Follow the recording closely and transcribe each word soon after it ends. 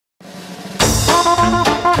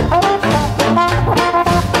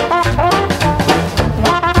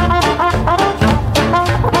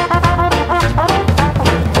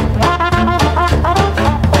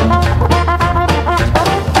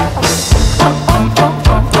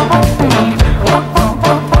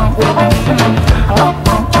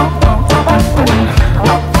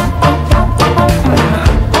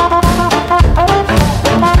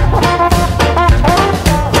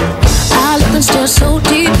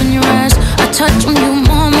in your eyes. I touch on you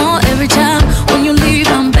more and more every time. When you leave,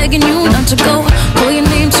 I'm begging you not to go. Call your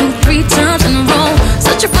name 2-3 times in a row.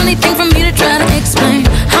 Such a funny thing for me to try to explain.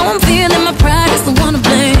 How I'm feeling, my pride is the one to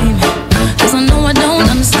blame. Cause I know I don't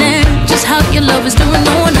understand just how your love is doing,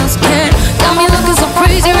 no one else can. Got me looking so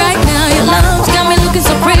crazy right now. Your love's got me looking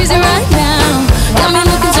so crazy right now. Got me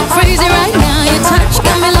looking so crazy right now. Your touch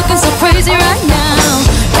got me looking so crazy right now.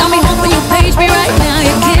 Got me hoping you page me right now.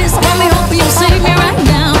 Your kiss got me hoping you save me right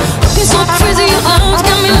now. Looking so crazy, your love's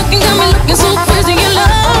got me looking so crazy, your love.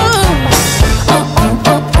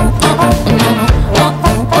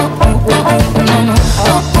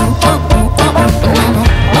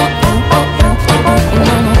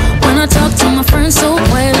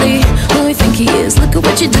 Look at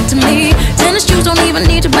what you did to me. Tennis shoes don't even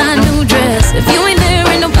need to buy a new dress. If you ain't there,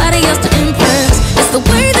 ain't nobody else to impress. It's the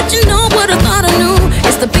way that you know what I thought I knew.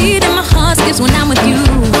 It's the beat in my heart skips when I'm with you.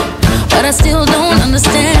 But I still don't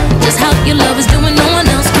understand just how your love is doing, no one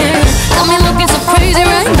else can. Got me looking so crazy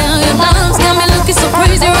right now. Your love's got me looking so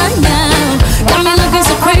crazy right now. Got me looking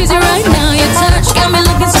so crazy right now. Your touch got me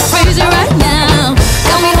looking so crazy right now.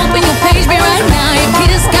 Got me hoping you page me right now. Your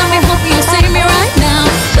kiss got me hoping you save me right now.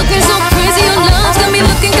 Looking so crazy, your love got me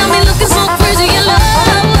looking so crazy, your love.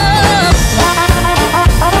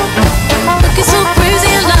 Looking so crazy,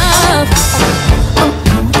 your love.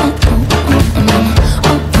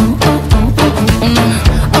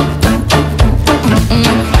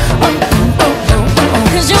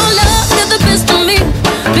 Cause your love got the best of me.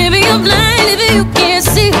 Baby, you're blind if you can't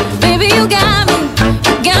see. Baby, you got me,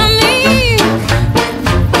 you got me,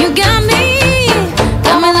 you got me.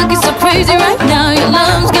 Got me looking so crazy right now. Your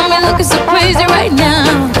love's got me looking so crazy right now.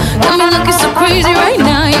 Got me looking so crazy right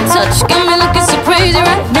now. Your touch got